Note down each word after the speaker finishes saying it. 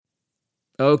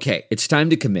Okay, it's time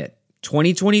to commit.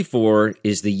 2024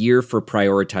 is the year for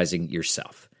prioritizing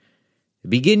yourself.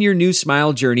 Begin your new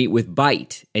smile journey with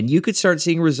Byte, and you could start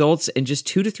seeing results in just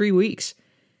 2 to 3 weeks.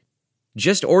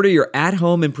 Just order your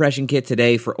at-home impression kit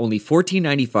today for only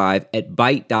 $14.95 at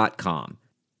Byte.com.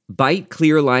 Byte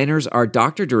clear liners are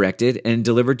doctor-directed and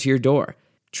delivered to your door.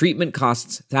 Treatment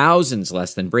costs thousands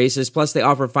less than braces, plus they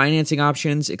offer financing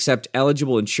options, accept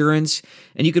eligible insurance,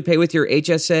 and you could pay with your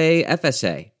HSA,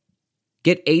 FSA.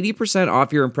 Get 80%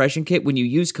 off your impression kit when you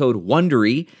use code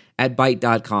WONDERY at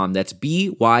Byte.com. That's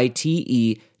BYTE.com.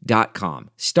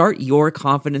 Start your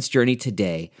confidence journey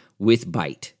today with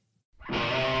Byte.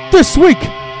 This week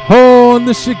on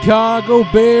the Chicago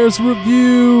Bears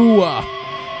Review.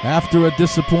 After a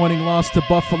disappointing loss to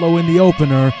Buffalo in the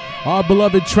opener, our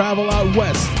beloved travel out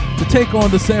west to take on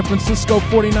the San Francisco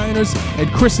 49ers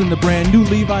and christen the brand new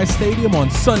Levi Stadium on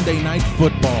Sunday Night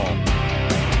Football.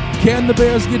 Can the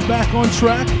Bears get back on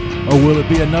track, or will it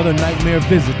be another nightmare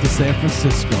visit to San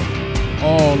Francisco?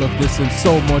 All of this and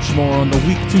so much more on the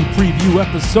Week 2 preview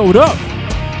episode of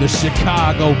the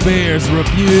Chicago Bears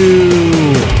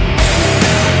Review.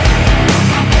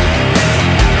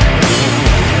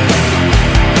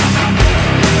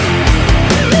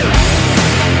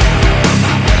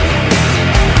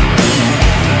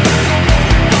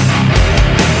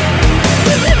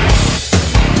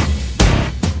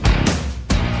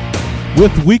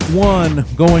 With Week 1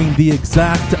 going the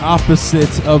exact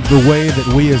opposite of the way that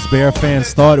we as Bear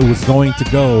fans thought it was going to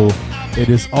go, it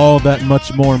is all that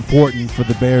much more important for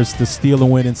the Bears to steal a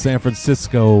win in San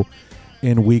Francisco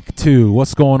in Week 2.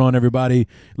 What's going on, everybody?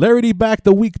 Larry D back,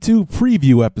 the Week 2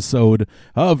 preview episode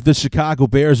of the Chicago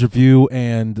Bears Review,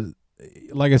 and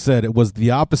like I said, it was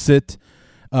the opposite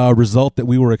result that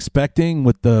we were expecting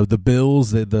with the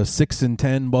Bills, the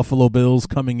 6-10 Buffalo Bills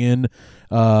coming in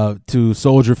to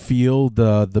Soldier Field,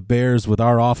 the Bears with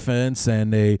our offense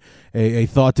and a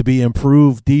thought to be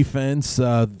improved defense.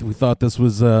 We thought this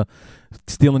was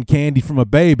stealing candy from a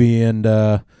baby, and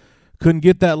couldn't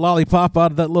get that lollipop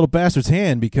out of that little bastard's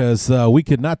hand because we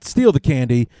could not steal the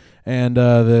candy, and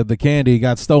the candy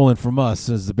got stolen from us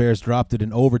as the Bears dropped it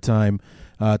in overtime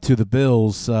to the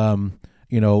Bills.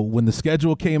 When the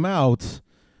schedule came out,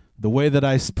 the way that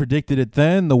I predicted it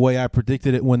then, the way I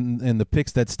predicted it when in the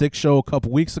Picks That Stick show a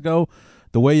couple weeks ago,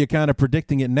 the way you're kind of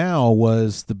predicting it now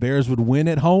was the Bears would win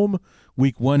at home,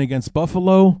 Week 1 against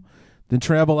Buffalo, then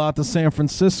travel out to San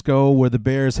Francisco where the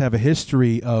Bears have a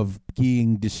history of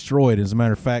being destroyed. As a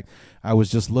matter of fact, I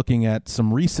was just looking at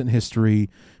some recent history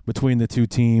between the two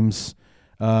teams.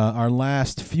 Our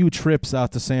last few trips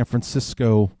out to San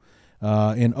Francisco,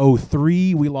 in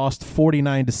 2003, we lost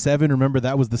 49-7. Remember,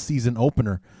 that was the season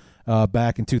opener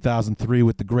back in 2003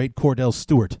 with the great Cordell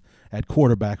Stewart at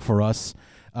quarterback for us.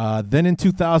 Then in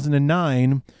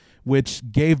 2009,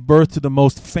 which gave birth to the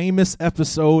most famous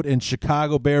episode in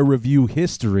Chicago Bear Review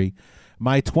history,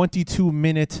 my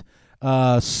 22-minute,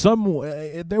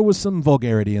 there was some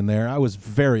vulgarity in there. I was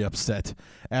very upset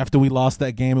after we lost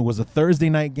that game. It was a Thursday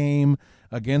night game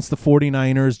against the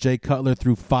 49ers. Jay Cutler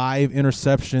threw 5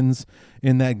 interceptions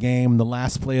in that game. The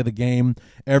last play of the game,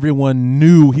 everyone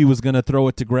knew he was going to throw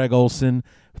it to Greg Olsen.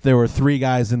 There were 3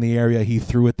 guys in the area. He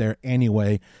threw it there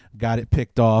anyway, got it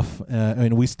picked off,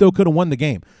 and we still could have won the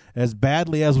game. As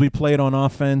badly as we played on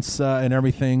offense and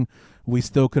everything, we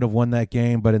still could have won that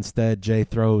game, but instead Jay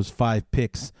throws 5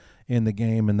 picks in the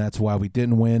game, and that's why we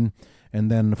didn't win. And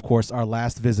then, of course, our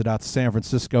last visit out to San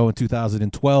Francisco in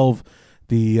 2012,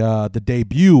 the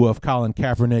debut of Colin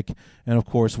Kaepernick, and of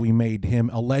course we made him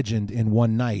a legend in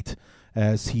one night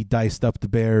as he diced up the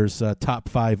Bears' top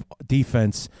 5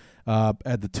 defense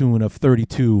at the tune of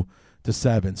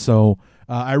 32-7. So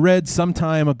I read some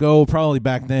time ago, probably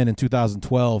back then in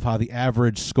 2012, how the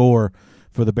average score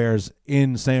for the Bears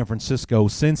in San Francisco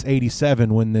since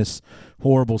 '87, when this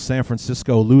horrible San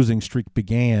Francisco losing streak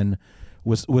began,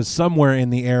 was somewhere in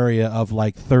the area of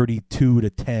like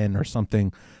 32-10 or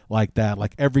something like that.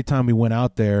 Like every time we went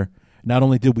out there, not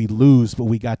only did we lose, but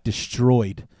we got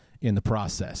destroyed in the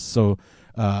process. So,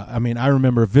 I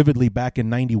remember vividly back in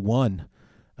 91.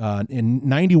 In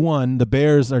 91, the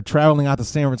Bears are traveling out to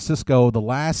San Francisco the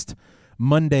last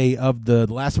Monday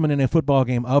Night Football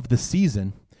game of the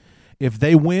season. If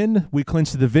they win, we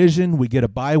clinch the division, we get a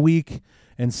bye week,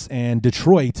 and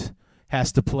Detroit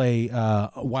has to play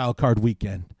a wild card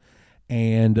weekend.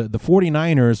 And the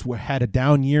 49ers had a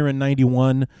down year in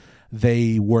 91.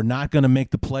 They were not going to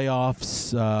make the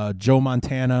playoffs. Joe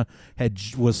Montana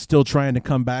was still trying to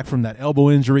come back from that elbow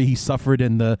injury he suffered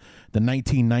in the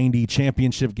 1990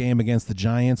 championship game against the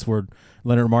Giants, where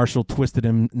Leonard Marshall twisted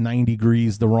him 90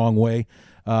 degrees the wrong way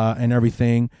and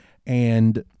everything.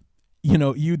 And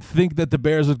you'd think that the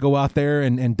Bears would go out there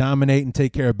and dominate and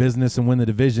take care of business and win the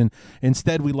division.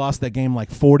 Instead, we lost that game like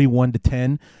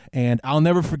 41-10. And I'll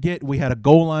never forget, we had a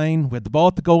goal line. We had the ball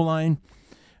at the goal line.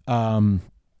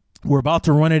 We're about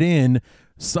to run it in.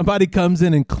 Somebody comes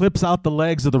in and clips out the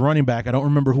legs of the running back. I don't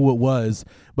remember who it was,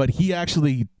 but he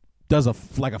actually does a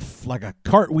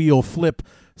cartwheel flip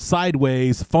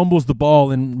sideways, fumbles the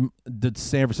ball, and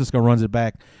San Francisco runs it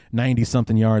back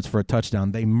 90-something yards for a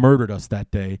touchdown. They murdered us that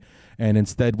day, and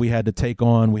instead we had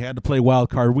to play wild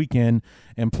card weekend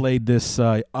and played this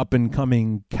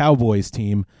up-and-coming Cowboys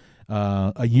team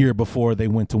a year before they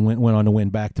went on to win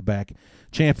back-to-back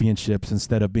championships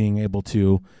instead of being able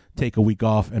to take a week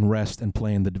off and rest and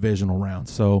play in the divisional round.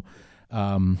 So,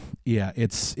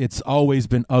 it's always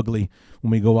been ugly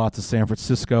when we go out to San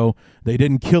Francisco. They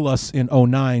didn't kill us in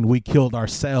 2009. We killed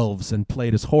ourselves and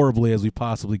played as horribly as we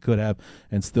possibly could have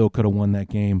and still could have won that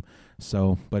game.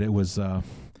 So, but it was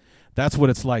that's what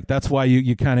it's like. That's why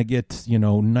you kind of get,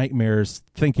 nightmares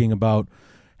thinking about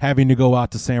having to go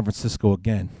out to San Francisco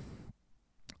again.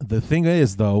 The thing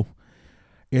is, though,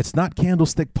 it's not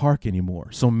Candlestick Park anymore.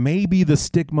 So maybe the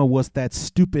stigma was that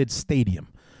stupid stadium.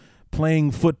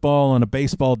 Playing football on a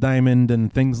baseball diamond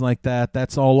and things like that,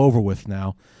 that's all over with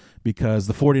now because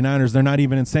the 49ers, they're not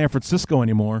even in San Francisco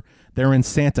anymore. They're in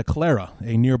Santa Clara,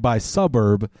 a nearby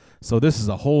suburb. So this is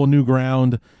a whole new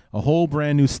ground, a whole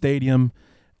brand new stadium.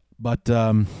 But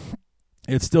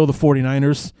it's still the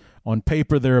 49ers. On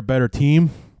paper, they're a better team.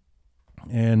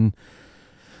 And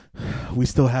we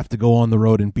still have to go on the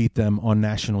road and beat them on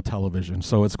national television.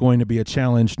 So it's going to be a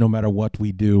challenge no matter what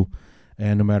we do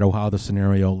and no matter how the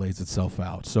scenario lays itself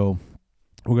out. So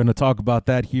we're going to talk about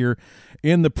that here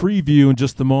in the preview in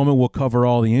just a moment. We'll cover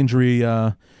all the injury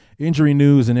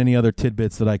news and any other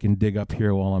tidbits that I can dig up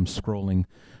here while I'm scrolling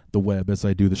the web as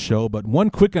I do the show. But one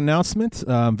quick announcement.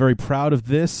 I'm very proud of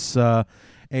this. A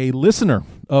listener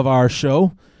of our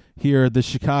show here at the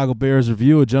Chicago Bears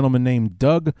Review, a gentleman named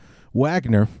Doug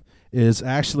Wagner, is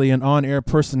actually an on-air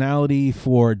personality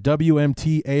for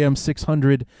WMT AM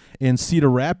 600 in Cedar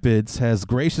Rapids, has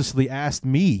graciously asked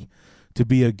me to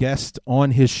be a guest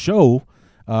on his show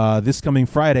this coming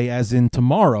Friday, as in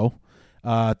tomorrow,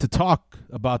 to talk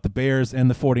about the Bears and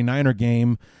the 49er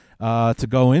game, to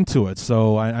go into it.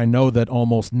 So I know that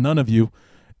almost none of you,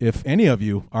 if any of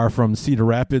you, are from Cedar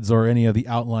Rapids or any of the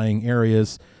outlying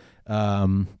areas,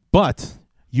 but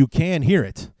you can hear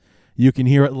it. You can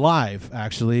hear it live,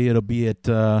 actually. It'll be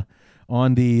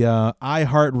on the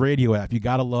iHeartRadio app. You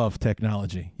got to love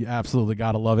technology. You absolutely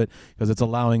got to love it because it's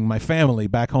allowing my family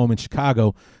back home in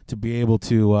Chicago to be able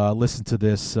to listen to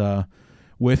this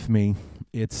with me.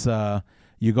 It's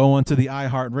you go onto the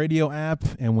iHeartRadio app,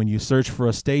 and when you search for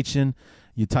a station,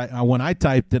 you type. When I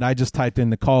typed it, I just typed in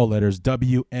the call letters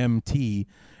WMT,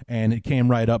 and it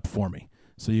came right up for me.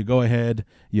 So you go ahead,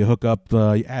 you hook up,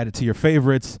 you add it to your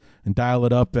favorites, and dial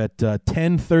it up at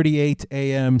 10:38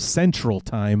 a.m. Central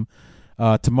Time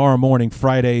tomorrow morning,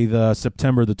 Friday,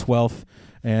 September the 12th.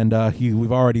 And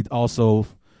we've already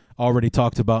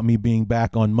talked about me being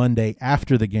back on Monday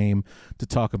after the game to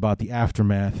talk about the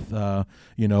aftermath.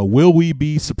 Will we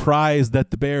be surprised that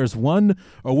the Bears won,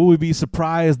 or will we be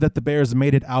surprised that the Bears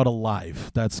made it out alive?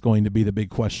 That's going to be the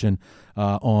big question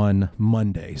on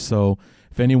Monday. So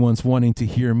if anyone's wanting to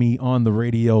hear me on the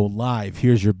radio live,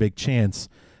 here's your big chance,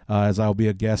 as I'll be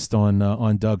a guest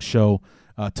on Doug's show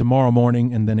tomorrow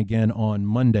morning and then again on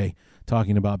Monday,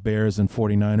 talking about Bears and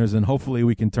 49ers. And hopefully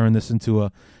we can turn this into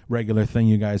a regular thing.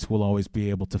 You guys will always be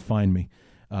able to find me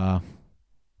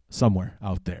somewhere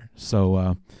out there.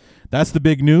 So that's the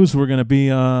big news. We're going to be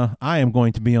I am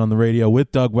going to be on the radio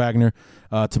with Doug Wagner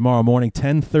tomorrow morning,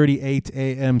 10:38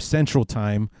 a.m. Central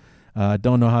Time.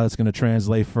 Don't know how that's going to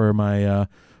translate for my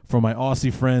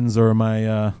Aussie friends or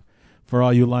my for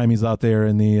all you limeys out there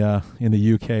in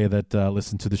the UK that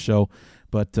listen to the show.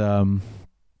 But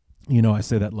I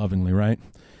say that lovingly, right?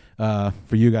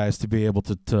 For you guys to be able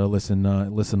to listen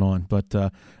on. But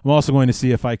I'm also going to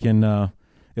see if I can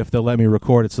if they'll let me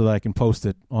record it so that I can post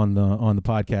it on the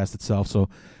podcast itself. So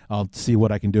I'll see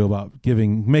what I can do about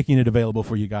making it available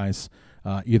for you guys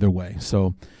either way.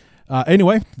 So.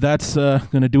 Anyway, that's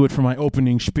going to do it for my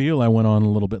opening spiel. I went on a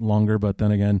little bit longer, but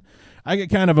then again, I get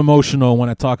kind of emotional when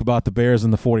I talk about the Bears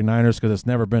and the 49ers because it's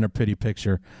never been a pretty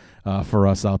picture for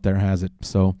us out there, has it?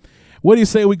 So what do you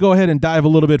say we go ahead and dive a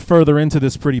little bit further into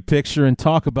this pretty picture and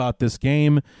talk about this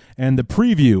game and the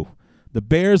preview, the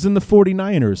Bears and the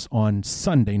 49ers on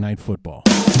Sunday Night Football.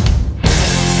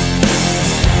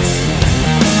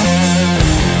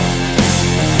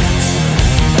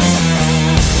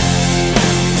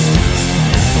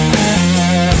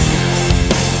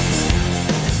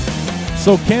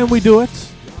 So can we do it?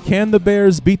 Can the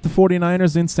Bears beat the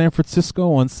 49ers in San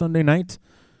Francisco on Sunday night?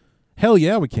 Hell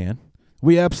yeah, we can.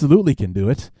 We absolutely can do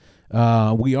it.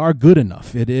 We are good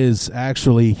enough. It is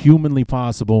actually humanly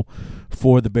possible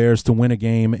for the Bears to win a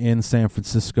game in San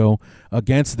Francisco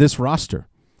against this roster.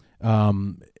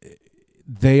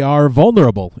 They are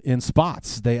vulnerable in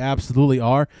spots. They absolutely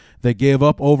are. They gave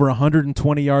up over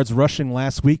 120 yards rushing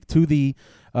last week to the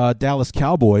Dallas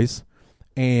Cowboys.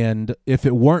 And if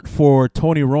it weren't for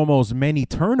Tony Romo's many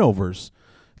turnovers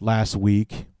last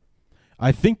week,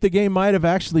 I think the game might have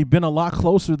actually been a lot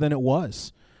closer than it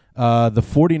was. The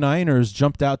 49ers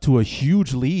jumped out to a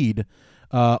huge lead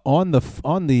on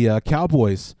the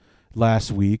Cowboys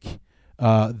last week.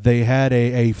 They had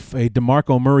a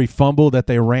DeMarco Murray fumble that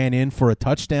they ran in for a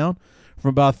touchdown from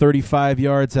about 35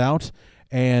 yards out,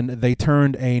 and they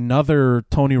turned another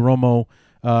Tony Romo.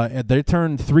 They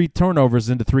turned 3 turnovers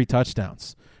into 3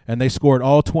 touchdowns, and they scored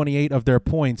all 28 of their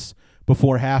points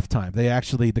before halftime.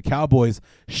 The Cowboys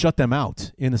shut them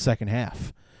out in the second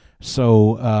half.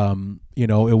 So, it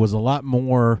was a lot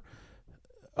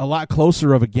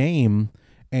closer of a game,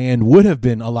 and would have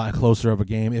been a lot closer of a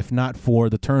game if not for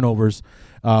the turnovers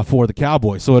for the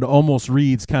Cowboys. So it almost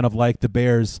reads kind of like the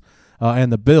Bears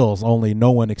and the Bills, only no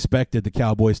one expected the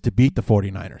Cowboys to beat the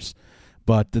 49ers.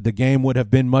 But the game would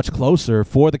have been much closer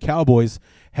for the Cowboys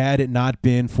had it not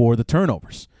been for the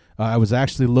turnovers. I was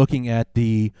actually looking at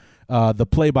the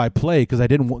play-by-play because I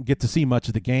didn't get to see much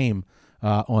of the game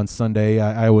on Sunday.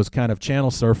 I was kind of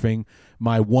channel surfing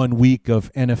my 1 week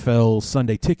of NFL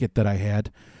Sunday ticket that I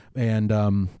had, and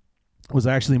was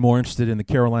actually more interested in the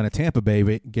Carolina-Tampa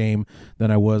Bay game than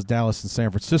I was Dallas and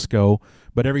San Francisco.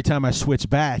 But every time I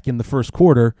switched back in the first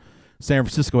quarter, San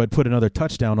Francisco had put another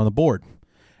touchdown on the board.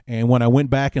 And when I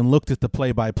went back and looked at the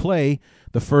play-by-play,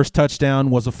 the first touchdown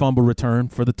was a fumble return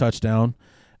for the touchdown.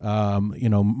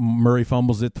 Murray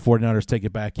fumbles it, the 49ers take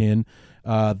it back in.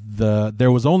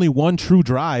 There was only one true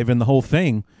drive in the whole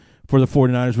thing for the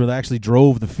 49ers where they actually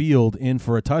drove the field in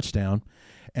for a touchdown.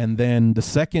 And then the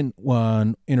second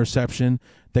one, interception,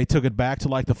 they took it back to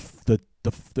like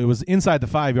it was inside the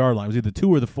 5-yard line. It was either 2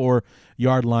 or the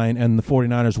 4-yard line, and the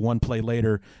 49ers one play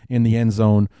later in the end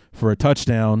zone for a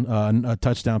touchdown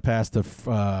pass to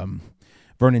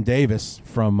Vernon Davis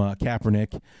from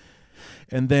Kaepernick.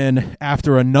 And then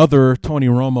after another Tony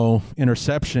Romo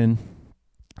interception,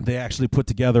 they actually put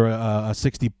together a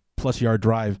 60-plus yard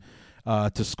drive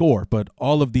to score. But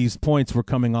all of these points were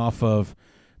coming off of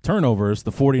turnovers.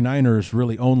 The 49ers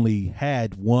really only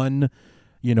had one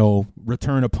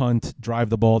return a punt,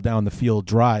 drive the ball down the field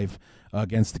drive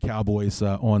against the Cowboys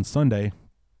on Sunday.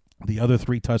 The other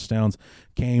 3 touchdowns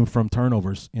came from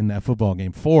turnovers in that football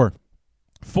game. Four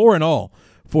in all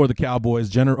for the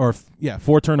Cowboys.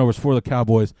 4 turnovers for the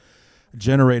Cowboys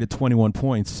generated 21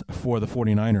 points for the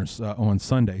 49ers on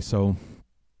Sunday. So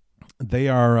they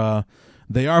are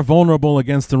vulnerable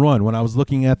against the run. When I was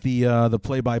looking at the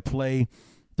play-by-play,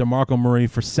 DeMarco Murray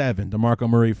for 7, DeMarco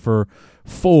Murray for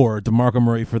 4, DeMarco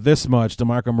Murray for this much,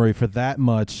 DeMarco Murray for that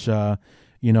much.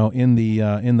 In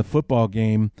the football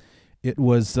game, it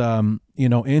was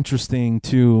interesting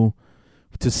to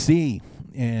see.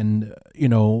 And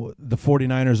the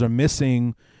 49ers are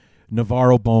missing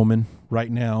Navarro Bowman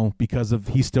right now because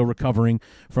he's still recovering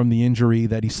from the injury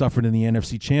that he suffered in the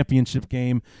NFC Championship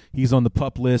game. He's on the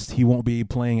PUP list. He won't be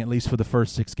playing at least for the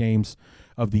first 6 games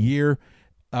of the year.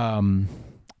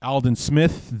 Aldon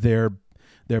Smith, their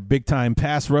big-time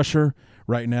pass rusher,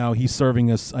 right now he's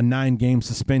serving a 9-game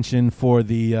suspension for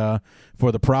the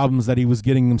problems that he was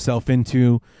getting himself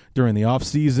into during the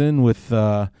offseason with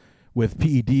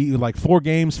PED, like 4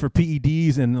 games for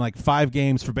PEDs and like 5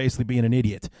 games for basically being an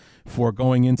idiot for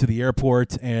going into the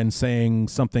airport and saying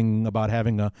something about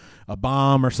having a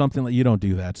bomb or something. Like, you don't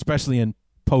do that, especially in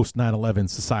post 9/11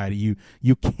 society.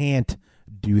 You can't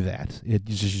do that. You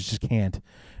just can't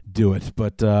do it.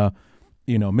 But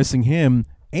missing him,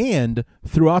 and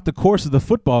throughout the course of the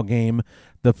football game,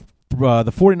 the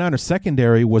 49ers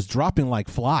secondary was dropping like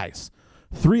flies.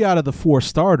 3 out of the 4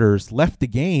 starters left the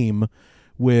game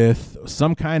with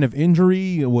some kind of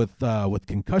injury, with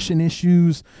concussion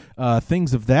issues,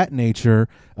 things of that nature.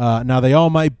 Now they all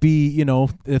might be,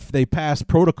 if they pass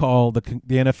protocol, the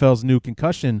NFL's new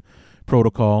concussion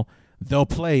protocol, they'll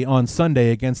play on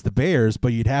Sunday against the Bears.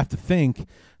 But you'd have to think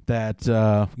that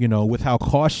with how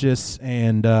cautious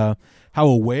and how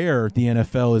aware the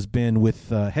NFL has been with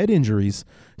head injuries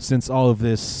since all of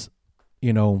this,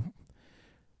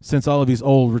 since all of these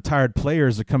old retired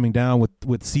players are coming down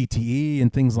with CTE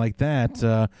and things like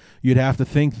that, you'd have to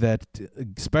think that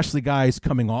especially guys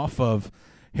coming off of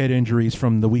head injuries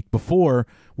from the week before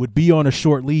would be on a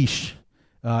short leash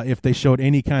if they showed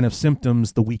any kind of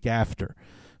symptoms the week after.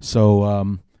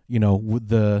 So,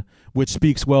 which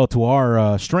speaks well to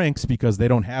our strengths, because they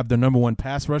don't have their number one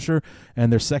pass rusher,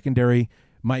 and their secondary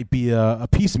might be a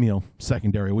piecemeal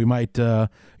secondary. We might, out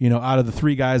of the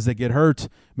 3 guys that get hurt,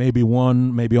 maybe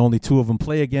one, maybe only 2 of them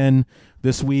play again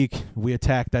this week. We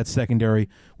attack that secondary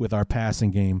with our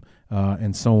passing game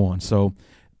and so on. So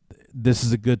this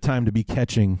is a good time to be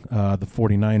catching the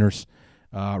 49ers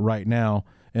right now.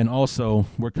 And also,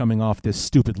 we're coming off this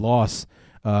stupid loss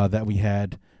that we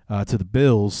had to the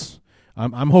Bills.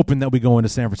 I'm hoping that we go into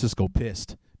San Francisco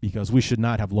pissed, because we should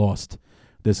not have lost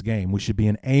this game. We should be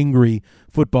an angry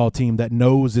football team that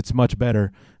knows it's much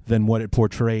better than what it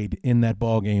portrayed in that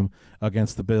ball game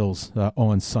against the Bills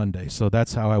on Sunday. So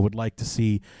that's how I would like to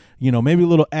see, maybe a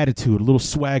little attitude, a little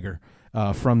swagger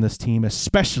from this team,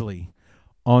 especially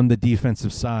on the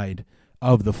defensive side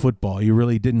of the football. You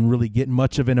really didn't get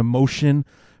much of an emotion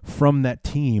from that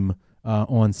team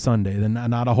on Sunday. Then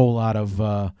not a whole lot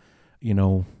of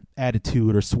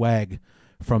attitude or swag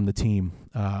from the team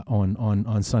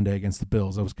on Sunday against the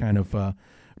Bills. That was kind of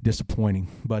disappointing.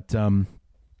 But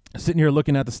sitting here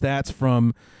looking at the stats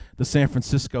from the San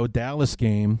Francisco-Dallas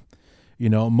game,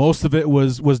 most of it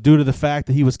was due to the fact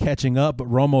that he was catching up, but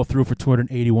Romo threw for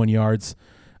 281 yards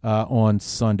on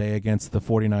Sunday against the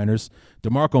 49ers.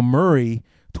 DeMarco Murray,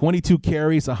 22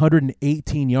 carries,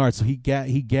 118 yards. So he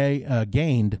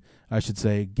gained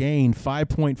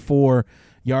 5.4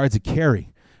 yards a carry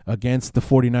against the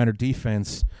 49er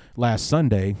defense last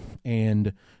Sunday.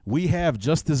 And we have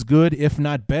just as good, if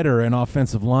not better, an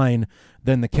offensive line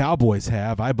than the Cowboys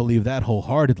have. I believe that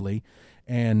wholeheartedly.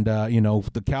 And,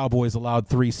 the Cowboys allowed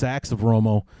 3 sacks of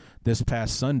Romo this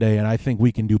past Sunday, and I think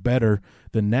we can do better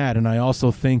than that. And I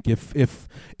also think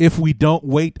if we don't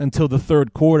wait until the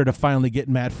third quarter to finally get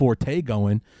Matt Forte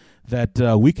going, that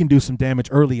we can do some damage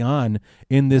early on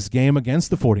in this game against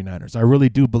the 49ers. I really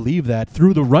do believe that,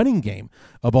 through the running game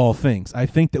of all things. I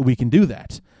think that we can do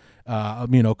that.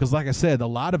 Because like I said, a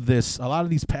lot of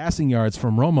these passing yards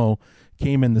from Romo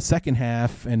came in the second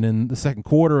half and in the second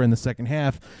quarter and the second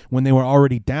half when they were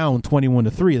already down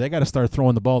 21-3. They got to start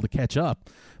throwing the ball to catch up.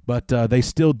 But they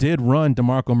still did run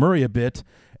DeMarco Murray a bit,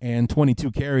 and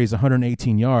 22 carries,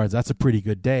 118 yards. That's a pretty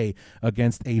good day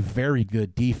against a very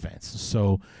good defense.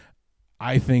 So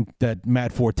I think that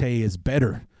Matt Forte is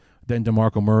better than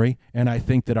DeMarco Murray, and I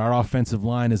think that our offensive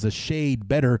line is a shade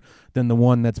better than the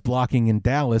one that's blocking in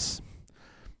Dallas.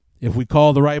 If we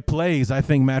call the right plays, I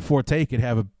think Matt Forte could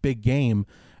have a big game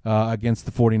against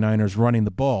the 49ers running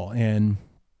the ball. And,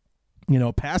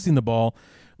 passing the ball,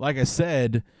 like I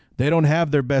said, they don't have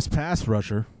their best pass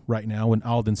rusher right now in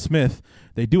Aldon Smith.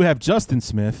 They do have Justin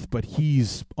Smith, but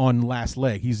he's on last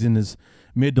leg. He's in his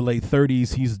mid to late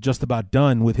 30s. He's just about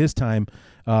done with his time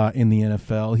in the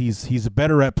NFL. He's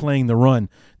better at playing the run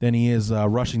than he is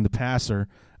rushing the passer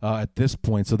at this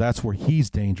point. So that's where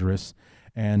he's dangerous.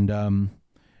 And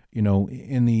in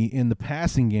the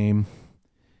passing game,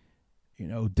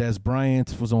 Des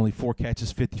Bryant was only 4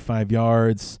 catches, 55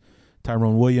 yards.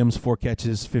 Tyrone Williams, 4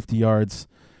 catches, 50 yards,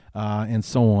 and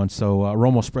so on. So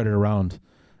Romo spread it around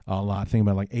a lot. I think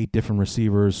about 8 different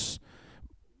receivers.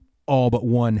 All but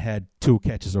one had 2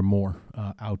 catches or more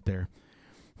out there.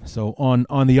 So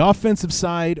on the offensive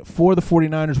side for the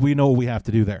 49ers, we know what we have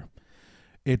to do there.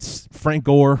 It's Frank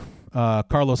Gore,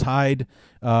 Carlos Hyde,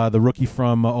 the rookie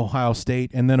from Ohio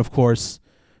State, and then, of course,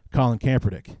 Colin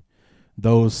Kaepernick.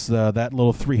 That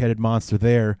little 3-headed monster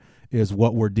there is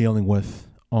what we're dealing with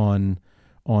on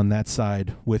that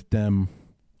side with them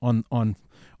on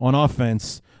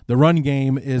offense. The run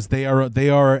game is they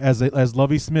are as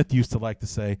Lovie Smith used to like to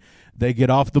say, they get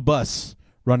off the bus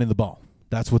running the ball.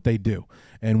 That's what they do.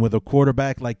 And with a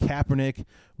quarterback like Kaepernick,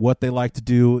 what they like to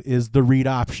do is the read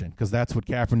option, because that's what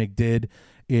Kaepernick did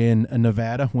in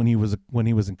Nevada when he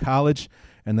was in college,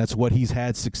 and that's what he's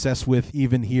had success with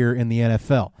even here in the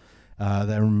NFL.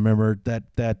 I remember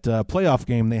that playoff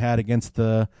game they had against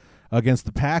the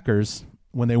Packers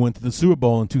when they went to the Super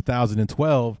Bowl in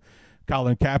 2012.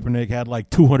 Colin Kaepernick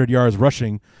had 200 yards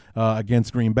rushing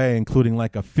against Green Bay, including a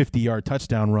 50-yard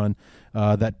touchdown run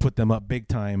that put them up big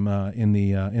time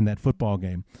in that football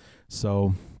game.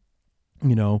 So,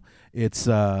 it's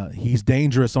he's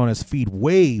dangerous on his feet,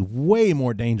 way, way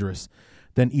more dangerous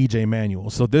than E.J. Manuel.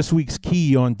 So this week's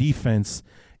key on defense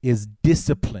is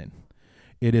discipline.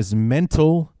 It is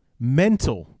mental,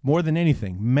 more than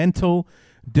anything, mental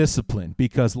discipline.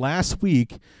 Because last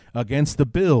week against the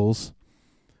Bills,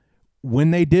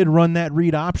 when they did run that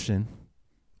read option,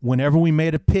 whenever we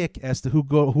made a pick as to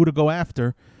who to go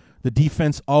after, the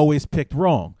defense always picked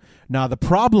wrong. Now, the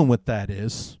problem with that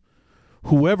is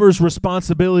whoever's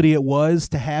responsibility it was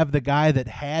to have the guy that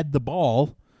had the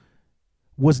ball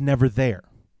was never there.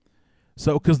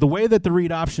 So, because the way that the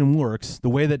read option works, the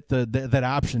way that that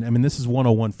option, I mean, this is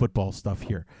 101 football stuff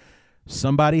here.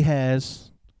 Somebody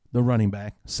has the running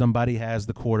back. Somebody has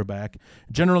the quarterback.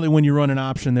 Generally, when you run an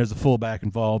option, there's a fullback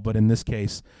involved, but in this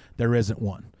case, there isn't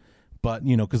one. But,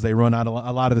 because they run out a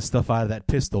lot of the stuff out of that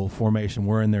pistol formation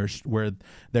where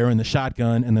they're in the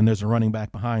shotgun, and then there's a running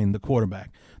back behind the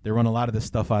quarterback. They run a lot of this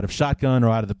stuff out of shotgun or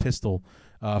out of the pistol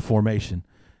formation.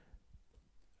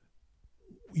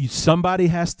 Somebody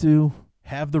has to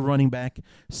have the running back.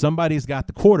 Somebody's got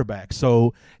the quarterback.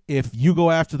 So if you go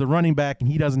after the running back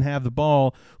and he doesn't have the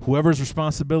ball, whoever's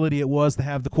responsibility it was to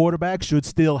have the quarterback should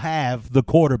still have the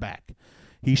quarterback.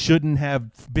 He shouldn't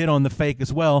have bid on the fake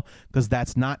as well, because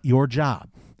that's not your job.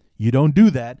 You don't do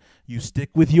that. You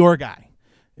stick with your guy.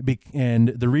 And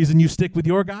the reason you stick with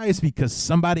your guy is because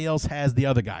somebody else has the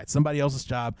other guy. It's somebody else's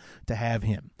job to have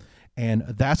him. And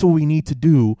that's what we need to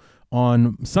do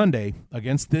on Sunday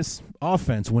against this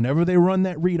offense. Whenever they run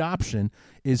that read option,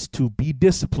 is to be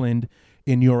disciplined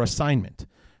in your assignment.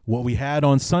 What we had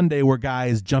on Sunday were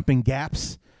guys jumping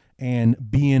gaps and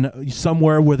being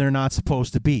somewhere where they're not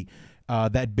supposed to be.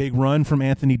 That big run from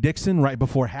Anthony Dixon right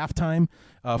before halftime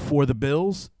for the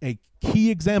Bills, a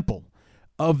key example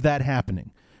of that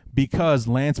happening, because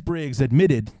Lance Briggs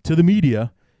admitted to the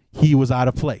media he was out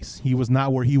of place. He was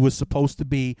not where he was supposed to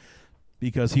be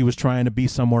because he was trying to be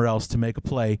somewhere else to make a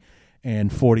play,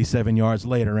 and 47 yards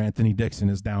later, Anthony Dixon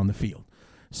is down the field.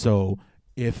 So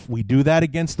if we do that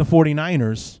against the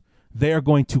 49ers, they are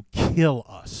going to kill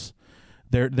us.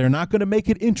 They're not going to make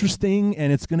it interesting,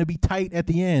 and it's going to be tight at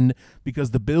the end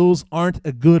because the Bills aren't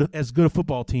as good a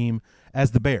football team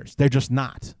as the Bears. They're just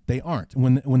not. They aren't.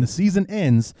 When the season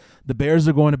ends, the Bears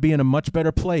are going to be in a much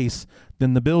better place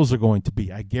than the Bills are going to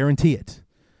be. I guarantee it.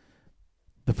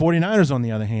 The 49ers, on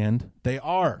the other hand, they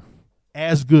are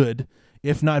as good,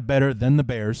 if not better, than the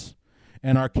Bears,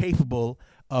 and are capable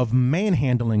of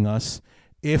manhandling us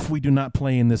if we do not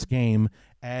play in this game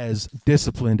as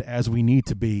disciplined as we need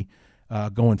to be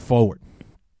going forward.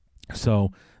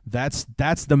 So that's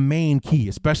the main key,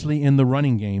 especially in the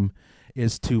running game,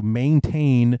 is to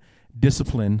maintain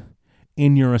discipline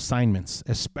in your assignments,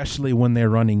 especially when they're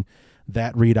running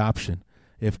that read option.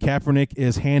 If Kaepernick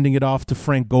is handing it off to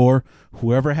Frank Gore,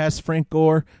 whoever has Frank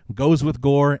Gore goes with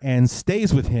Gore and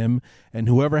stays with him, and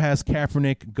whoever has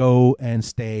Kaepernick go and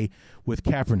stay with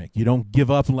Kaepernick. You don't give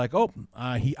up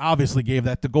and he obviously gave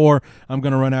that to Gore. I'm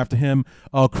going to run after him.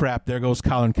 Oh, crap, there goes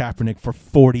Colin Kaepernick for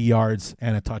 40 yards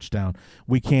and a touchdown.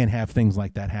 We can't have things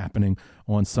like that happening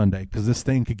on Sunday because this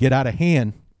thing could get out of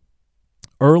hand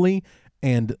early,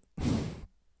 and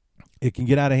it can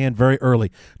get out of hand very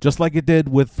early, just like it did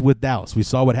with Dallas. We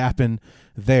saw what happened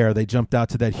there. They jumped out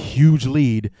to that huge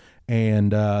lead,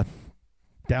 and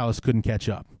Dallas couldn't catch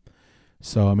up.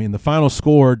 So, I mean, the final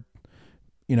score,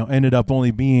 ended up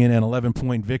only being an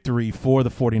 11-point victory for the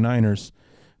 49ers.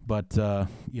 But,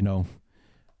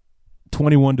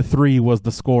 21-3 was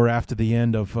the score after the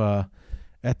end of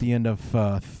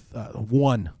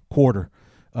one quarter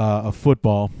of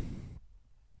football.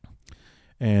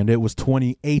 And it was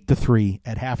 28-3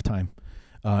 at halftime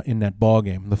in that ball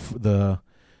game. The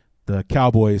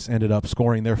Cowboys ended up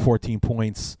scoring their 14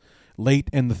 points late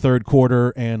in the third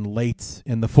quarter and late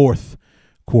in the fourth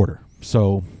quarter.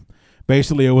 So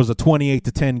basically, it was a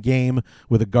 28-10 game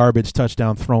with a garbage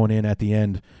touchdown thrown in at the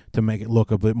end to make it look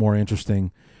a bit more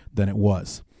interesting than it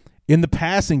was. In the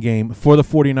passing game for the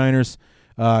 49ers,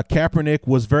 Kaepernick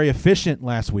was very efficient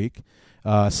last week.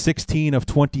 16 of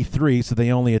 23, so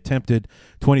they only attempted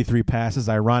 23 passes.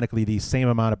 Ironically, the same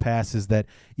amount of passes that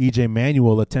E.J.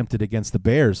 Manuel attempted against the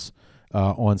Bears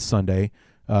on Sunday.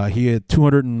 He had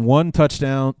 201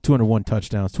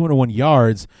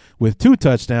 yards with 2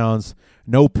 touchdowns,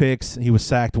 no picks. He was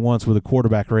sacked once with a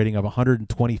quarterback rating of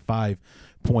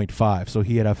 125.5, so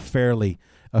he had a fairly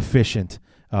efficient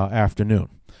afternoon.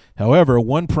 However,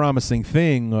 one promising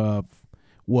thing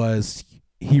was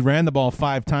he ran the ball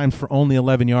 5 times for only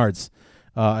 11 yards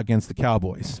against the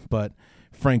Cowboys. But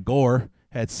Frank Gore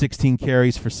had 16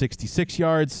 carries for 66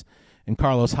 yards, and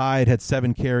Carlos Hyde had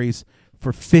 7 carries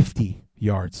for 50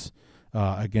 yards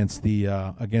against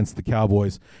the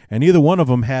Cowboys. And either one of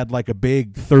them had like a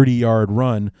big 30-yard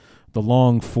run. The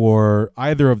long for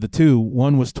either of the two,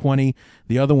 one was 20,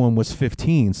 the other one was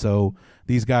 15. So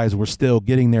these guys were still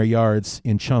getting their yards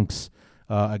in chunks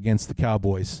against the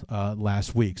Cowboys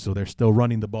last week. So they're still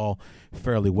running the ball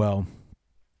fairly well.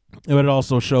 But it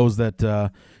also shows that,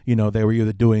 they were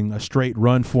either doing a straight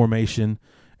run formation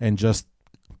and just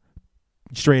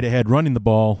straight ahead running the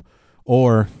ball,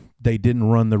 or they didn't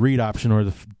run the read option,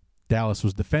 or Dallas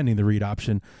was defending the read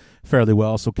option fairly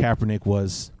well, so Kaepernick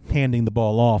was handing the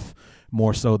ball off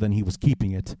more so than he was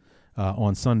keeping it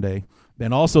on Sunday.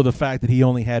 And also the fact that he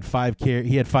only had 5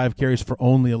 carries for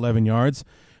only 11 yards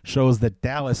shows that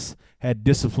Dallas had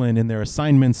discipline in their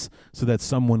assignments so that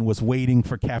someone was waiting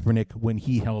for Kaepernick when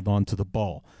he held on to the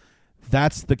ball.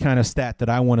 That's the kind of stat that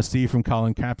I want to see from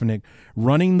Colin Kaepernick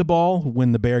running the ball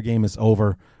when the Bear game is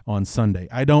over on Sunday.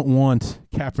 I don't want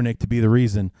Kaepernick to be the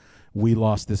reason we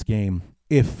lost this game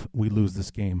if we lose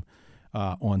this game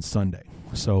on Sunday.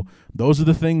 So those are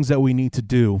the things that we need to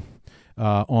do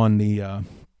on the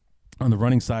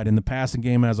running side. In the passing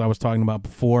game, as I was talking about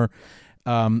before,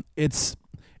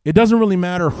 it doesn't really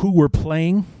matter who we're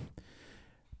playing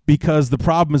because the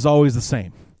problem is always the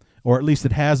same, or at least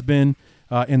it has been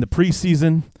in the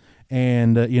preseason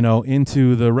and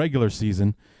into the regular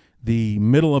season. The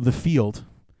middle of the field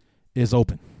is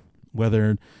open.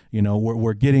 Whether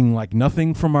we're getting like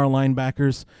nothing from our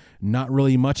linebackers, not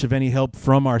really much of any help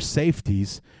from our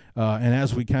safeties, and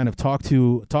as we kind of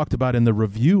talked about in the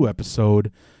review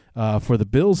episode for the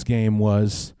Bills game,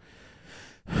 was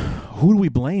who do we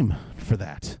blame for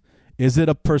that? Is it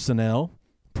a personnel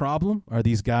problem? Are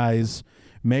these guys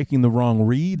making the wrong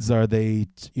reads? Are they,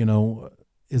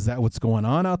 is that what's going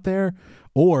on out there?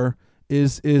 Or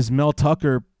is Mel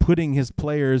Tucker putting his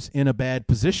players in a bad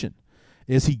position?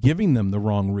 Is he giving them the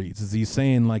wrong reads? Is he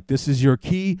saying, like, this is your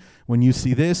key? When you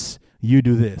see this, you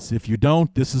do this. If you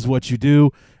don't, this is what you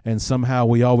do. And somehow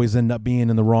we always end up being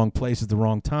in the wrong place at the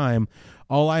wrong time.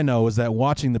 All I know is that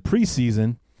watching the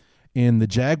preseason in the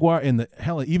Jaguar,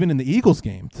 even in the Eagles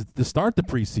game to start the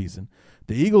preseason,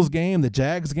 the Eagles game, the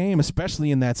Jags game,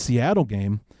 especially in that Seattle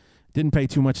game, didn't pay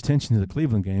too much attention to the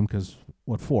Cleveland game because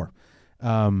what for?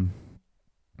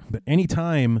 But any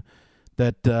time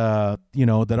that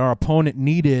that our opponent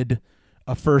needed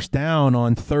a first down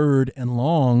on 3rd and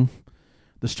long,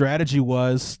 the strategy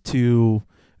was to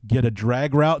get a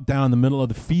drag route down the middle of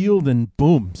the field, and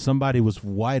boom, somebody was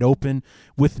wide open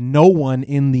with no one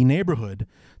in the neighborhood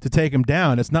to take him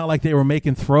down. It's not like they were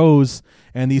making throws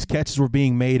and these catches were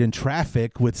being made in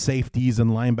traffic with safeties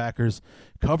and linebackers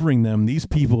covering them. These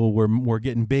people were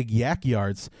getting big yak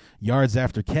yards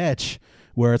after catch,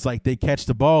 where it's like they catch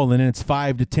the ball and then it's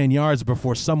 5 to 10 yards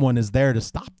before someone is there to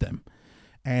stop them.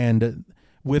 And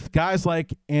with guys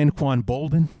like Anquan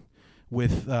Boldin,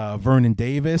 with Vernon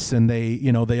Davis, and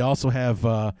they also have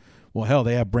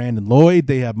they have Brandon Lloyd,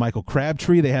 they have Michael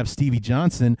Crabtree, they have Stevie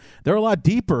Johnson. They're a lot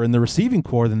deeper in the receiving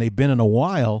core than they've been in a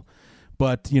while.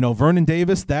 But Vernon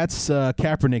Davis, that's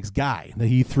Kaepernick's guy.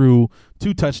 He threw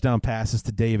 2 touchdown passes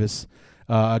to Davis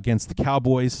against the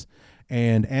Cowboys,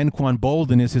 and Anquan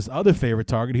Boldin is his other favorite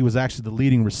target. He was actually the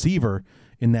leading receiver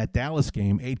in that Dallas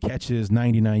game, 8 catches,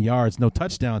 99 yards, no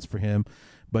touchdowns for him.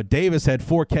 But Davis had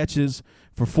 4 catches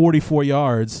for 44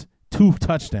 yards, 2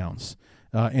 touchdowns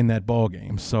in that ball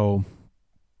game. So,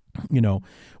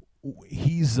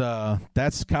 he's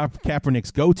that's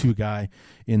Kaepernick's go-to guy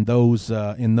in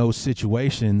those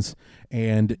situations.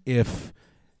 And if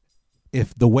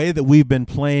the way that we've been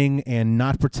playing and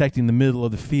not protecting the middle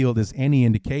of the field is any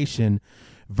indication,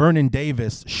 Vernon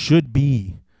Davis should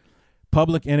be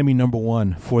public enemy number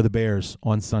 1 for the Bears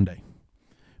on Sunday,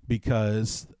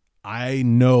 because I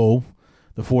know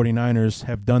the 49ers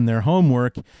have done their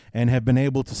homework and have been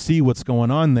able to see what's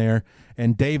going on there,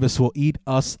 and Davis will eat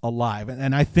us alive.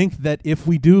 And I think that if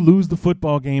we do lose the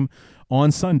football game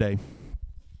on Sunday,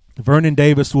 Vernon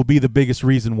Davis will be the biggest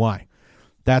reason why.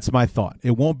 That's my thought.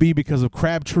 It won't be because of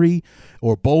Crabtree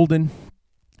or Boldin.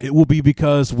 It will be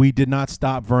because we did not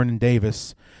stop Vernon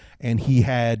Davis, and he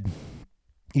had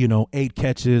 8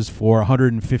 catches for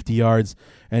 150 yards,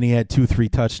 and he had 2-3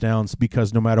 touchdowns,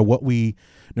 because no matter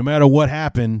what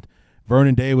happened,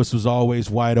 Vernon Davis was always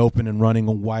wide open and running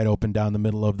wide open down the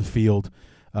middle of the field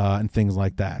and things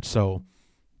like that. So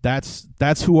that's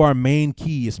who our main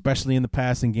key, especially in the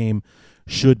passing game,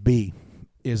 should be,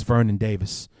 is Vernon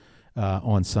Davis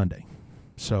on Sunday.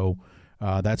 So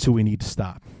that's who we need to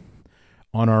stop.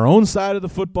 On our own side of the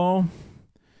football,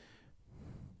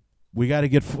 we got to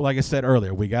get, like I said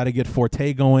earlier, we got to get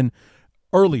Forte going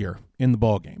earlier in the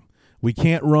ball game. We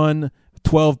can't run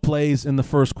 12 plays in the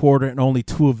first quarter and only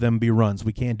 2 of them be runs.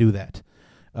 We can't do that.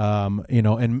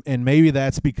 And maybe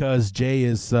that's because Jay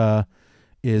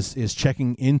is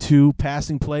checking into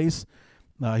passing plays.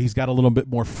 He's got a little bit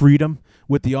more freedom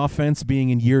with the offense, being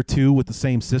in year 2 with the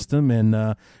same system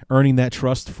and earning that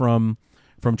trust from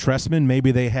Trestman.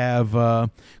 Maybe they have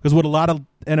because what a lot of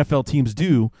NFL teams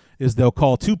do is they'll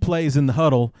call 2 plays in the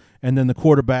huddle, and then the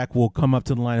quarterback will come up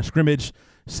to the line of scrimmage,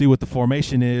 see what the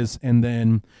formation is, and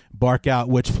then bark out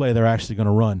which play they're actually going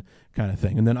to run, kind of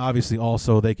thing. And then obviously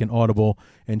also they can audible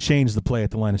and change the play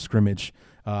at the line of scrimmage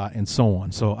and so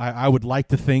on. So I would like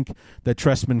to think that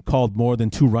Trestman called more than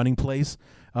 2 running plays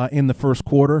in the first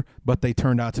quarter, but they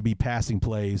turned out to be passing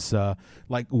plays.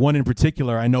 Like one in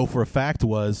particular I know for a fact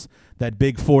was that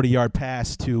big 40-yard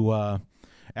pass to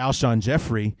Alshon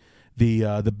Jeffrey.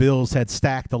 The Bills had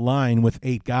stacked the line with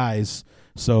 8 guys,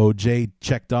 so Jay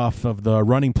checked off of the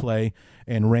running play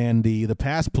and ran the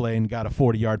pass play and got a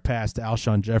 40-yard pass to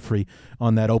Alshon Jeffrey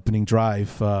on that opening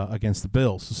drive against the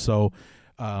Bills. So,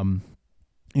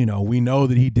 we know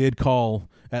that he did call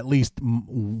at least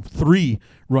 3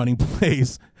 running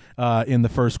plays in the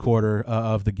first quarter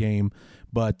of the game.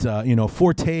 But,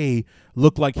 Forte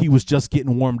looked like he was just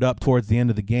getting warmed up towards the end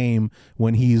of the game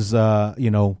when he's,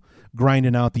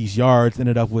 grinding out these yards,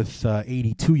 ended up with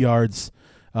 82 yards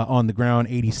on the ground,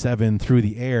 87 through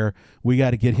the air. We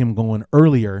got to get him going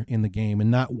earlier in the game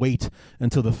and not wait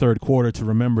until the third quarter to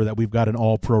remember that we've got an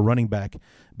all-pro running back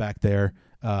there,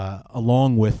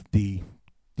 along with the,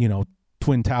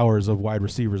 twin towers of wide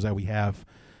receivers that we have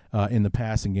in the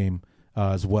passing game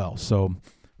as well. So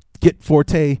get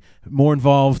Forte more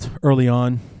involved early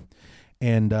on,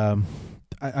 and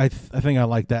I think I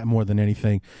like that more than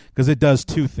anything because it does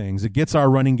 2 things. It gets our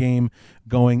running game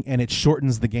going, and it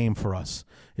shortens the game for us.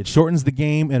 It shortens the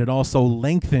game, and it also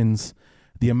lengthens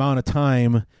the amount of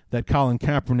time that Colin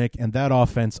Kaepernick and that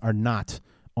offense are not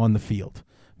on the field.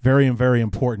 Very, very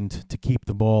important to keep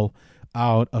the ball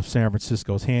out of San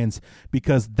Francisco's hands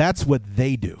because that's what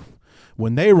they do.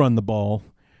 When they run the ball,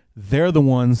 they're the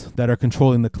ones that are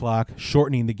controlling the clock,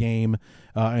 shortening the game,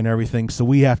 and everything. So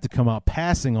we have to come out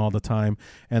passing all the time,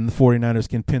 and the 49ers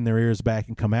can pin their ears back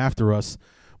and come after us.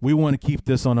 We want to keep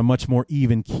this on a much more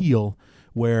even keel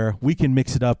where we can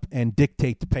mix it up and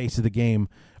dictate the pace of the game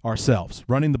ourselves.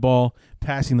 Running the ball,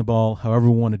 passing the ball, however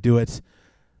we want to do it,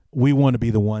 we want to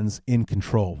be the ones in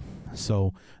control.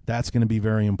 So that's going to be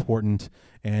very important,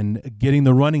 and getting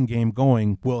the running game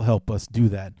going will help us do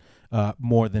that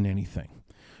more than anything.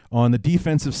 On the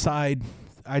defensive side,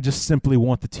 I just simply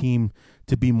want the team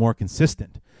to be more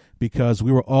consistent because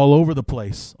we were all over the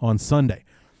place on Sunday.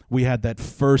 We had that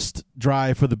first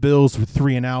drive for the Bills with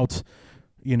 3 and out.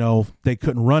 They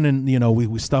couldn't run in.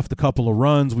 We stuffed a couple of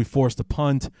runs. We forced a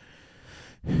punt.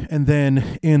 And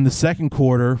then in the second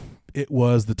quarter, it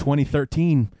was the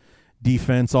 2013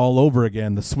 defense all over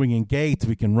again. The swinging gate.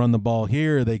 We can run the ball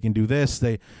here. They can do this.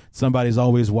 Somebody's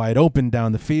always wide open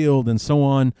down the field and so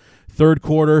on. Third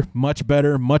quarter, much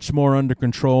better, much more under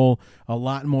control, a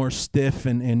lot more stiff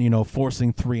and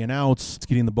forcing 3 and outs,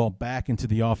 getting the ball back into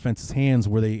the offense's hands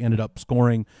where they ended up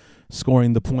scoring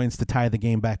the points to tie the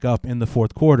game back up in the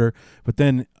fourth quarter. But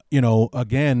then,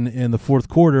 again, in the fourth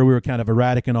quarter, we were kind of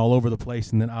erratic and all over the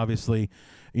place. And then obviously,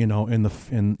 in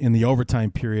the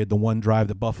overtime period, the one drive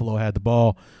that Buffalo had the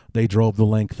ball, they drove the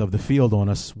length of the field on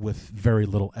us with very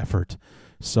little effort.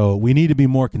 So we need to be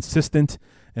more consistent,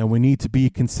 and we need to be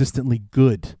consistently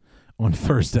good on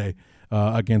Thursday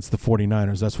against the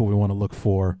 49ers. That's what we want to look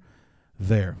for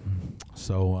there.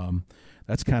 So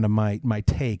that's kind of my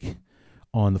take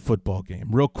on the football game.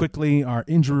 Real quickly, our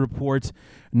injury report.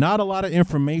 Not a lot of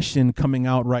information coming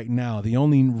out right now. The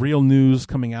only real news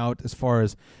coming out as far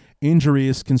as injury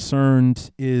is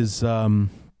concerned is Brandon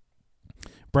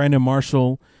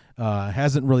Marshall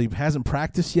hasn't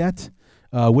practiced yet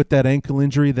with that ankle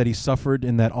injury that he suffered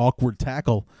in that awkward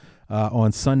tackle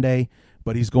on Sunday,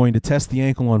 but he's going to test the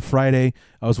ankle on Friday.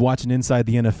 I was watching Inside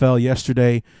the NFL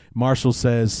yesterday. Marshall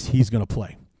says he's going to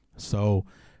play. So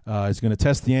he's going to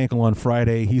test the ankle on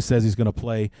Friday. He says he's going to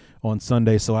play on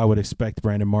Sunday, so I would expect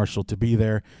Brandon Marshall to be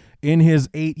there. In his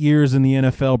 8 years in the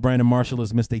NFL, Brandon Marshall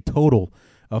has missed a total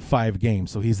of 5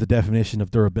 games, so he's the definition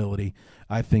of durability.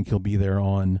 I think he'll be there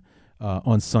on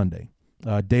Sunday.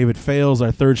 David Fales,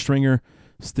 our third stringer,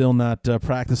 still not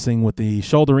practicing with the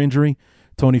shoulder injury.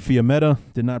 Tony Fiametta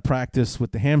did not practice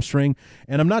with the hamstring,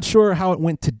 and I'm not sure how it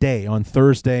went today on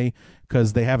Thursday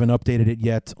because they haven't updated it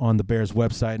yet on the Bears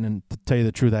website. And to tell you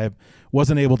the truth, I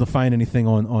wasn't able to find anything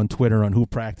on Twitter on who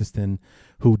practiced and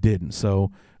who didn't.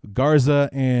 So Garza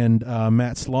and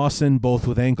Matt Slauson, both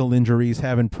with ankle injuries,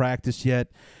 haven't practiced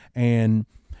yet. And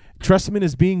Trestman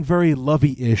is being very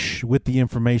lovey-ish with the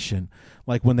information.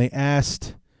 Like when they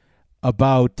asked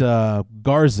about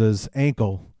Garza's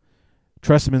ankle,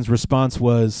 Trestman's response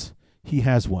was, he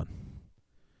has one.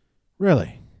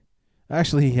 Really?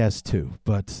 Actually, he has 2,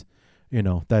 but,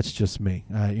 that's just me.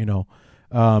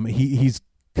 He's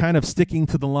kind of sticking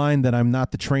to the line that I'm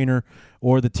not the trainer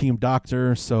or the team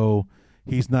doctor, so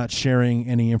he's not sharing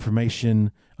any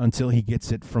information until he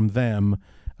gets it from them.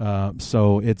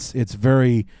 So it's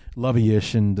very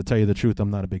Lovey-ish, and to tell you the truth,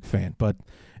 I'm not a big fan. But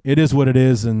it is what it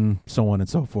is, and so on and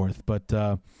so forth. But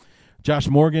Josh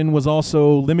Morgan was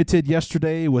also limited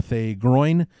yesterday with a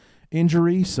groin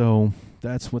injury, so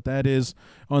that's what that is.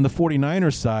 On the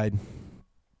 49ers side,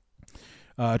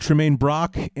 Tremaine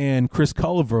Brock and Chris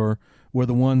Culliver were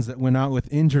the ones that went out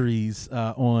with injuries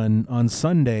on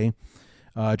Sunday.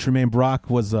 Tremaine Brock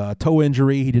was a toe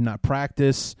injury. He did not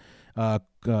practice.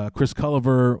 Chris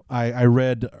Culliver,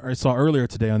 I saw earlier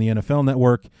today on the NFL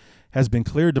Network, has been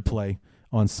cleared to play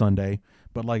on Sunday.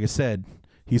 But like I said,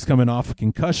 he's coming off a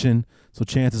concussion, so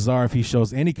chances are if he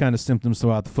shows any kind of symptoms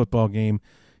throughout the football game,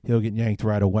 he'll get yanked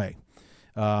right away.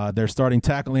 Their starting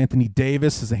tackle, Anthony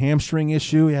Davis, has a hamstring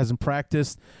issue. He hasn't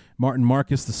practiced. Martin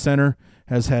Marcus, the center,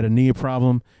 has had a knee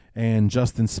problem. And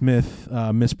Justin Smith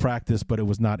missed practice, but it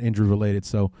was not injury-related,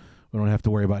 so we don't have to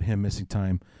worry about him missing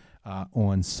time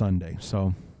on Sunday.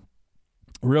 So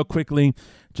real quickly,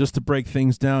 just to break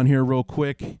things down here real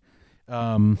quick,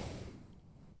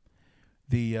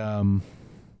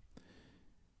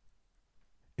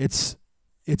 it's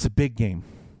a big game,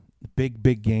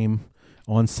 big game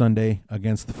on Sunday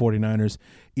against the 49ers,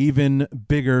 even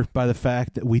bigger by the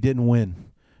fact that we didn't win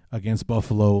against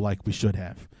Buffalo like we should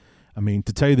have. I mean,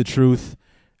 to tell you the truth,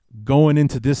 going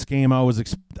into this game,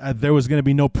 there was going to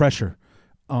be no pressure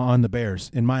on the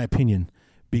Bears, in my opinion,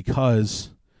 because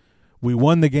we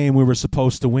won the game we were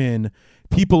supposed to win.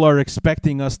 People are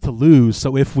expecting us to lose,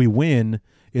 so if we win,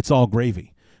 it's all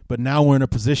gravy. But now we're in a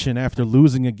position after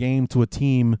losing a game to a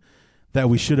team that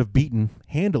we should have beaten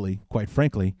handily, quite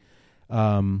frankly.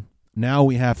 Now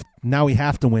we have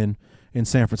to win in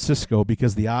San Francisco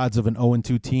because the odds of an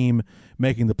 0-2 team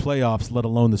making the playoffs, let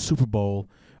alone the Super Bowl,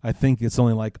 I think it's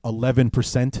only like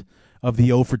 11% of the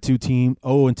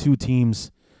 0-2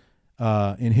 teams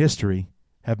in history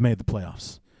have made the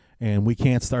playoffs, and we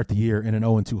can't start the year in an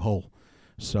 0-2 hole.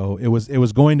 So it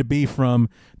was going to be from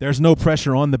there's no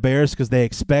pressure on the Bears because they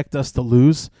expect us to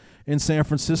lose in San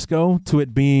Francisco to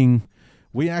it being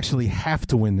we actually have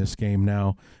to win this game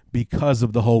now because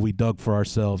of the hole we dug for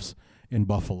ourselves in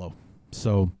Buffalo.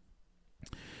 So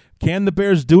can the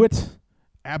Bears do it?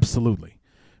 Absolutely.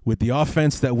 With the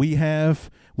offense that we have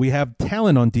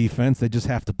talent on defense. They just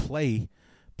have to play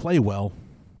well.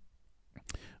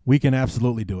 We can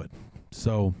absolutely do it.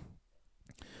 So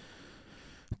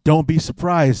don't be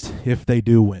surprised if they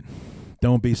do win.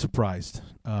 Don't be surprised.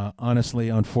 Honestly,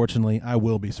 unfortunately, I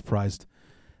will be surprised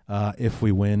if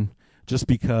we win, just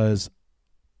because,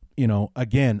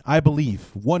 again, I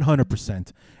believe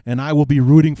 100%, and I will be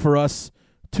rooting for us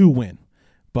to win,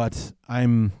 but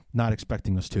I'm not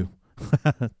expecting us to.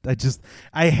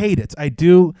 I hate it. I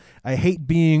do. I hate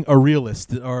being a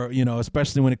realist, or,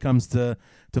 especially when it comes to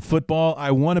football.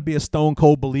 I want to be a stone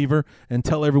cold believer and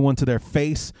tell everyone to their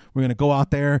face, we're going to go out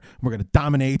there, we're going to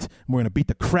dominate, we're going to beat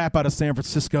the crap out of San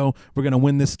Francisco. We're going to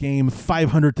win this game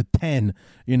 500-10,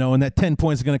 and that 10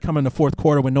 points are going to come in the fourth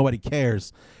quarter when nobody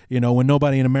cares, when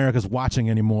nobody in America is watching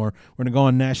anymore. We're going to go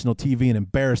on national TV and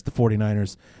embarrass the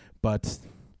 49ers. But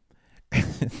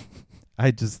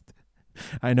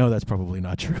I know that's probably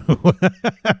not true.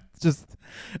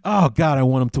 Oh, God, I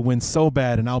want them to win so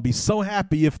bad, and I'll be so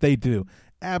happy if they do.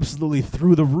 Absolutely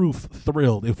through the roof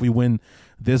thrilled if we win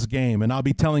this game. And I'll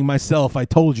be telling myself, I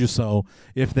told you so,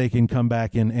 if they can come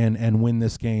back and win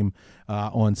this game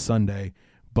on Sunday.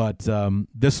 But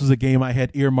this was a game I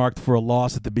had earmarked for a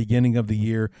loss at the beginning of the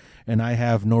year, and I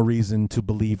have no reason to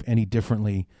believe any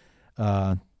differently,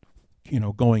 going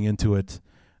into it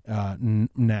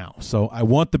now. So I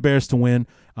want the Bears to win.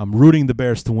 I'm rooting the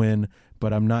Bears to win,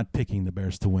 but I'm not picking the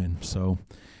Bears to win. So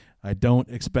I don't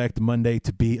expect Monday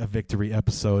to be a victory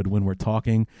episode when we're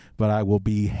talking, but I will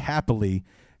be happily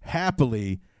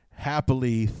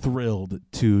thrilled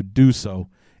to do so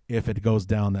if it goes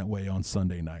down that way on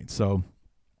Sunday night. So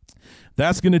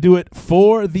that's going to do it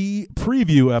for the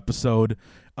preview episode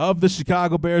of the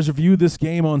Chicago Bears Review, this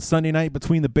game on Sunday night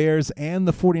between the Bears and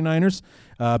the 49ers.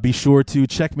 Be sure to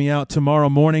check me out tomorrow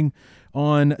morning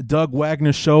on Doug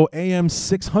Wagner's show, AM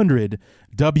 600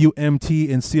 WMT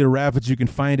in Cedar Rapids. You can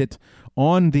find it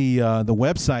on the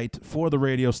website for the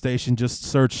radio station. Just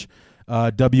search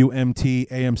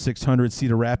WMT AM 600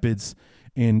 Cedar Rapids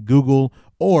in Google,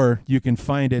 or you can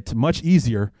find it much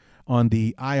easier on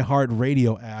the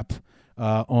iHeartRadio app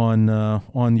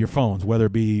on your phones, whether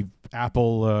it be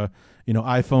Apple,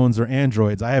 iPhones or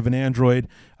Androids. I have an Android.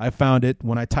 I found it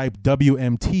when I typed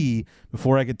WMT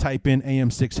before I could type in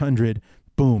AM 600.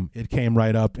 Boom, it came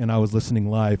right up, and I was listening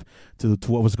live to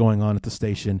what was going on at the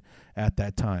station at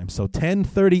that time. So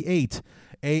 10:38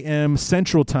 a.m.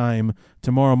 Central Time.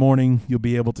 Tomorrow morning, you'll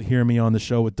be able to hear me on the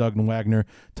show with Doug Wagner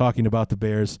talking about the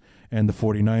Bears and the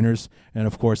 49ers. And,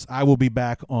 of course, I will be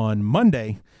back on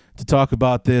Monday to talk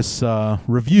about this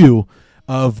review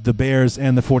of the Bears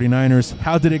and the 49ers.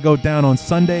 How did it go down on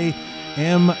Sunday?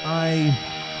 Am I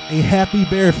a happy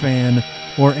Bear fan,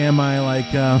 or am I like,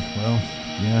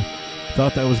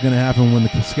 thought that was going to happen when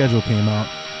the schedule came out,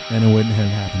 and it wouldn't have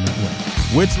happened that way.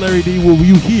 Which Larry D will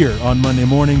you hear on Monday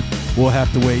morning? We'll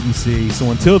have to wait and see.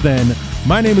 So until then,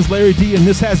 my name is Larry D, and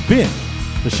this has been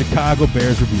the Chicago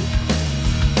Bears Review.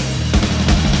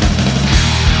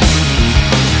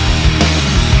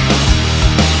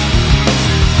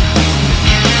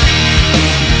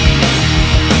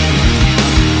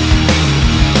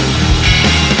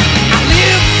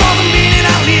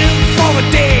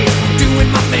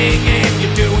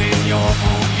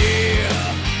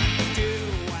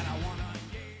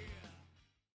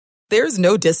 There's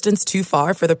no distance too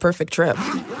far for the perfect trip.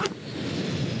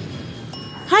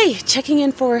 Hi, checking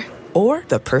in for... Or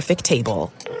the perfect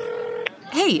table.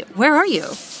 Hey, where are you?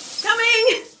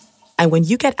 Coming! And when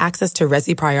you get access to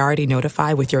Resi Priority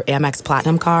Notify with your Amex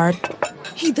Platinum card...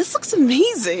 Hey, this looks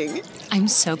amazing. I'm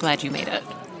so glad you made it.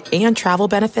 And travel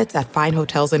benefits at fine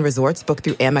hotels and resorts booked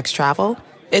through Amex Travel,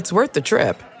 it's worth the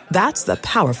trip. That's the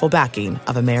powerful backing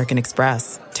of American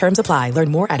Express. Terms apply. Learn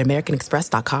more at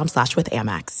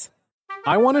americanexpress.com/withAmex.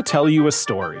 I want to tell you a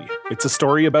story. It's a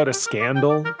story about a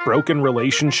scandal, broken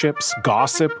relationships,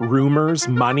 gossip, rumors,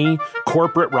 money,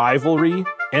 corporate rivalry,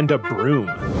 and a broom.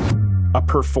 A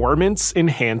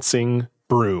performance-enhancing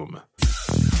broom.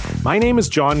 My name is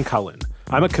John Cullen.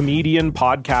 I'm a comedian,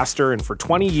 podcaster, and for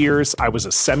 20 years, I was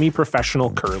a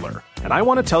semi-professional curler. And I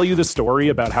want to tell you the story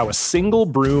about how a single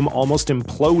broom almost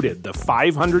imploded the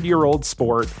 500-year-old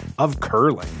sport of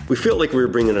curling. We felt like we were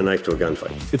bringing a knife to a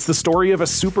gunfight. It's the story of a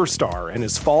superstar and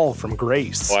his fall from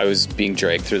grace. Well, I was being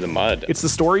dragged through the mud. It's the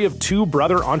story of two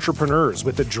brother entrepreneurs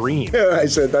with a dream. I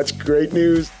said, that's great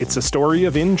news. It's a story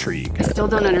of intrigue. I still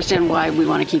don't understand why we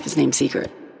want to keep his name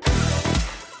secret.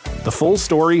 The full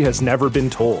story has never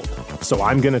been told, so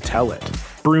I'm going to tell it.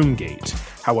 Broomgate,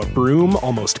 how a broom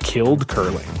almost killed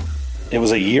curling. It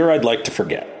was a year I'd like to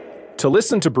forget. To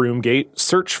listen to Broomgate,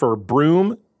 search for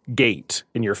Broomgate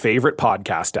in your favorite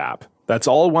podcast app. That's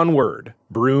all one word,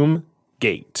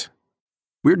 Broomgate.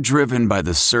 We're driven by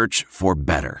the search for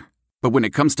better. But when it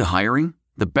comes to hiring,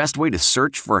 the best way to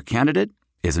search for a candidate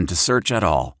isn't to search at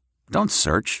all. Don't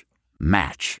search,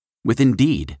 match with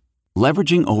Indeed.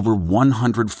 Leveraging over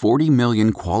 140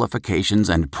 million qualifications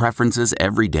and preferences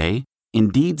every day,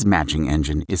 Indeed's matching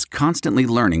engine is constantly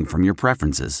learning from your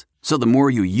preferences. So the more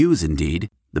you use Indeed,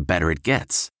 the better it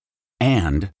gets.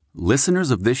 And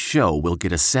listeners of this show will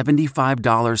get a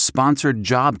 $75 sponsored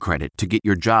job credit to get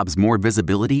your jobs more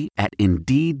visibility at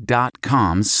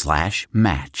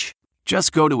Indeed.com/match.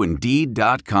 Just go to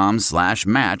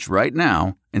Indeed.com/match right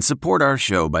now and support our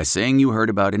show by saying you heard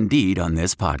about Indeed on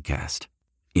this podcast.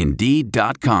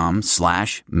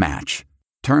 Indeed.com/match.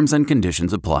 Terms and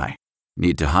conditions apply.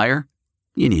 Need to hire?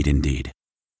 You need Indeed.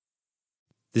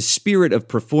 The spirit of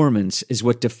performance is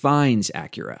what defines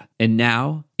Acura, and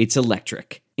now it's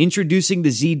electric. Introducing the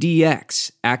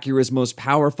ZDX, Acura's most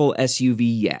powerful SUV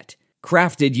yet.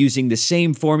 Crafted using the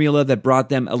same formula that brought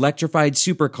them electrified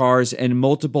supercars and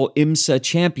multiple IMSA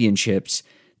championships,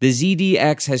 the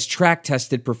ZDX has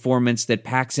track-tested performance that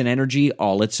packs an energy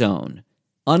all its own.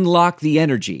 Unlock the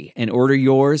energy and order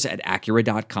yours at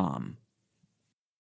Acura.com.